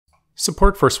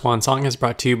Support for Swan Song is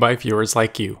brought to you by viewers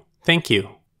like you. Thank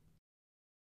you.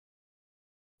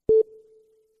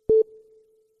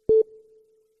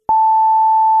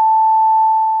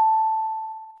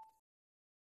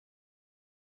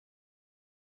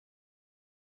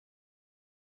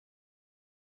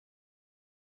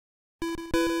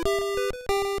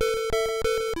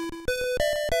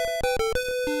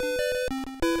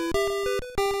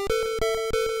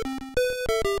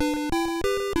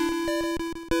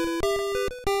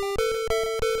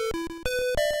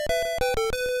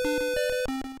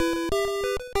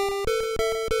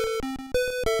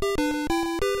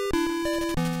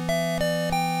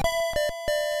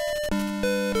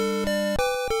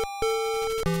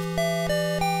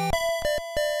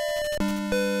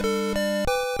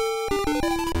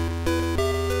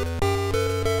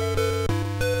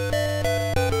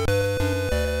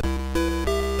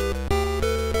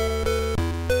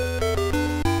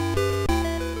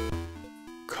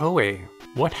 Koei,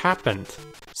 what happened?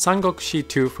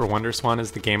 Sangokushi II for WonderSwan is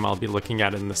the game I'll be looking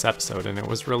at in this episode, and it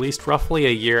was released roughly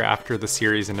a year after the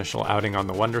series' initial outing on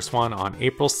the WonderSwan on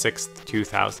April 6th,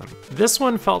 2000. This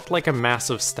one felt like a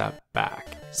massive step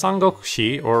back.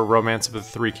 Sangokushi, or Romance of the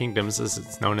Three Kingdoms as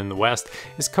it's known in the West,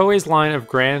 is Koei's line of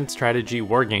grand strategy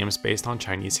wargames based on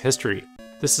Chinese history.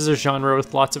 This is a genre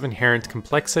with lots of inherent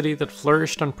complexity that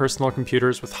flourished on personal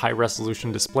computers with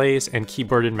high-resolution displays and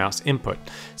keyboard and mouse input,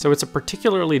 so it's a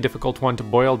particularly difficult one to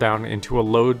boil down into a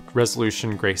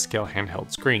low-resolution grayscale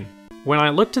handheld screen. When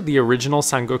I looked at the original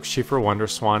Sangokushi for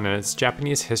WonderSwan and its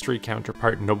Japanese history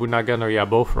counterpart Nobunaga no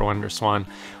Yabo for WonderSwan,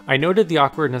 I noted the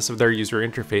awkwardness of their user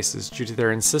interfaces due to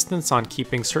their insistence on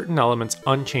keeping certain elements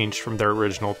unchanged from their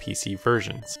original PC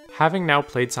versions. Having now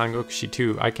played Sangokushi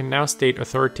II, I can now state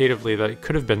authoritatively that it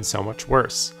could have been so much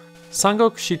worse.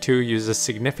 Sangokushi II uses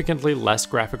significantly less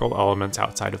graphical elements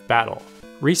outside of battle.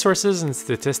 Resources and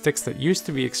statistics that used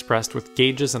to be expressed with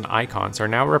gauges and icons are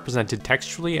now represented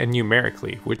textually and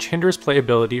numerically, which hinders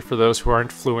playability for those who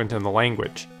aren't fluent in the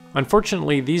language.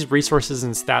 Unfortunately, these resources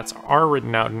and stats are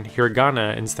written out in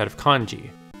hiragana instead of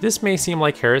kanji. This may seem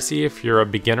like heresy if you're a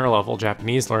beginner-level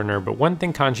Japanese learner, but one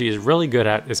thing kanji is really good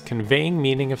at is conveying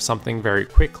meaning of something very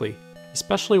quickly,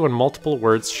 especially when multiple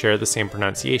words share the same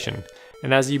pronunciation.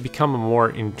 And as you become a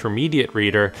more intermediate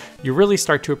reader, you really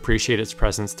start to appreciate its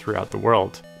presence throughout the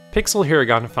world. Pixel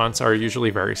hiragana fonts are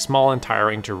usually very small and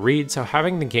tiring to read, so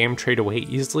having the game trade away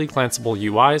easily glanceable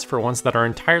UIs for ones that are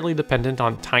entirely dependent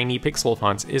on tiny pixel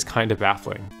fonts is kind of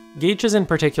baffling. Gauges in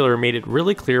particular made it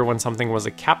really clear when something was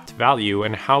a capped value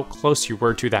and how close you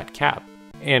were to that cap,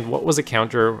 and what was a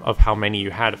counter of how many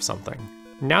you had of something.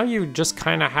 Now you just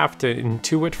kinda have to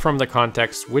intuit from the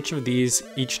context which of these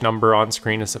each number on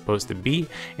screen is supposed to be,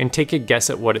 and take a guess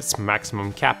at what its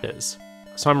maximum cap is.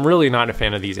 So I'm really not a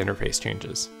fan of these interface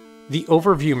changes. The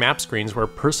overview map screens were a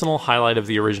personal highlight of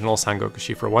the original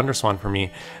Sangokushi for WonderSwan for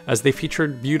me, as they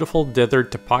featured beautiful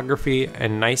dithered topography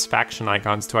and nice faction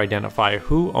icons to identify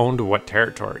who owned what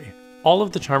territory. All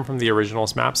of the charm from the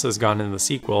original's maps has gone in the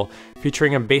sequel,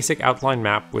 featuring a basic outline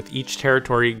map with each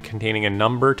territory containing a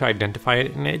number to identify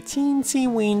it and a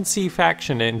teensy-weensy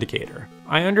faction indicator.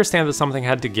 I understand that something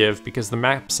had to give because the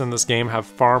maps in this game have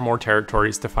far more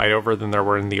territories to fight over than there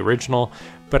were in the original,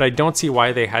 but I don't see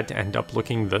why they had to end up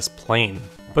looking this plain.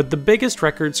 But the biggest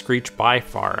record screech by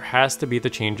far has to be the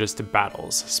changes to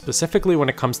battles, specifically when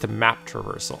it comes to map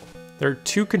traversal. There are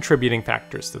two contributing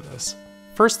factors to this.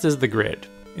 First is the grid.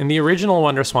 In the original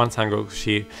WonderSwan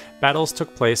Sangokushi, battles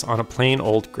took place on a plain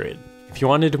old grid. If you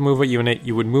wanted to move a unit,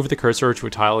 you would move the cursor to a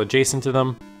tile adjacent to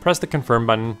them, press the confirm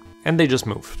button, and they just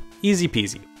moved. Easy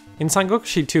peasy. In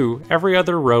Sangokushi II, every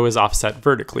other row is offset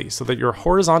vertically, so that your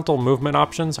horizontal movement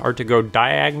options are to go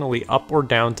diagonally up or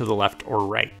down to the left or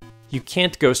right. You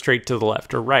can't go straight to the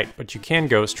left or right, but you can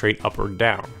go straight up or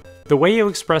down. The way you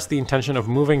express the intention of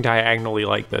moving diagonally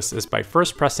like this is by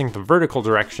first pressing the vertical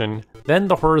direction, then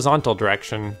the horizontal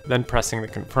direction, then pressing the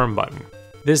confirm button.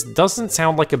 This doesn't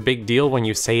sound like a big deal when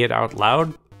you say it out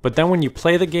loud, but then when you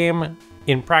play the game,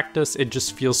 in practice it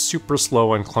just feels super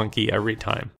slow and clunky every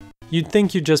time. You'd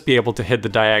think you'd just be able to hit the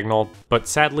diagonal, but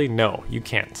sadly no, you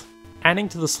can't. Adding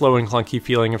to the slow and clunky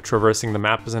feeling of traversing the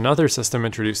map is another system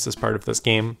introduced as part of this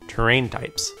game, terrain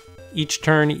types. Each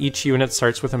turn, each unit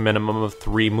starts with a minimum of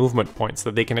 3 movement points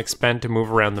that they can expend to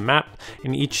move around the map,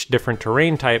 and each different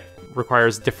terrain type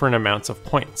requires different amounts of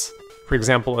points. For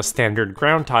example, a standard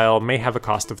ground tile may have a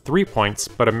cost of 3 points,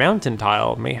 but a mountain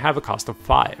tile may have a cost of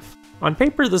 5. On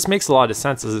paper, this makes a lot of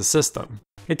sense as a system.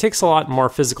 It takes a lot more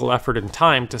physical effort and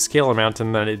time to scale a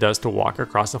mountain than it does to walk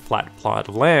across a flat plot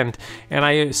of land, and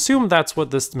I assume that's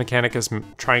what this mechanic is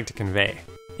trying to convey.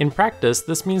 In practice,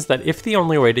 this means that if the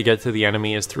only way to get to the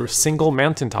enemy is through a single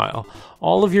mountain tile,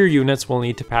 all of your units will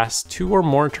need to pass 2 or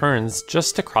more turns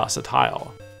just to cross a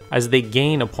tile, as they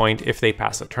gain a point if they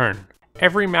pass a turn.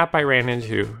 Every map I ran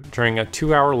into during a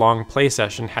 2-hour-long play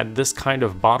session had this kind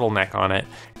of bottleneck on it,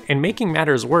 and making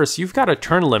matters worse, you've got a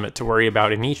turn limit to worry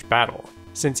about in each battle.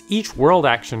 Since each world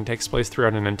action takes place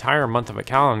throughout an entire month of a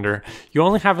calendar, you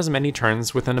only have as many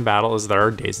turns within a battle as there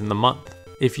are days in the month.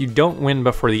 If you don't win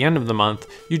before the end of the month,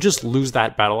 you just lose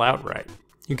that battle outright.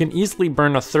 You can easily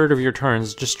burn a third of your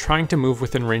turns just trying to move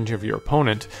within range of your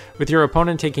opponent, with your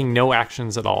opponent taking no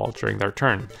actions at all during their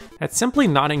turn. That's simply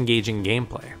not engaging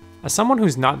gameplay. As someone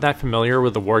who's not that familiar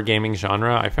with the wargaming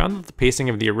genre, I found that the pacing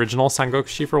of the original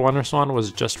Sangokushi for WonderSwan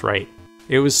was just right.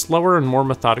 It was slower and more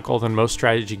methodical than most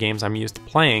strategy games I'm used to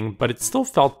playing, but it still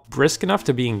felt brisk enough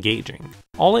to be engaging.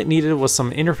 All it needed was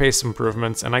some interface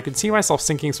improvements, and I could see myself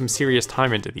sinking some serious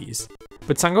time into these.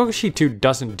 But Sangokushi II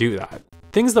doesn't do that.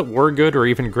 Things that were good or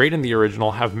even great in the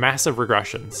original have massive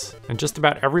regressions, and just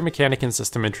about every mechanic and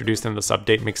system introduced in this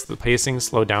update makes the pacing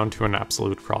slow down to an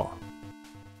absolute crawl.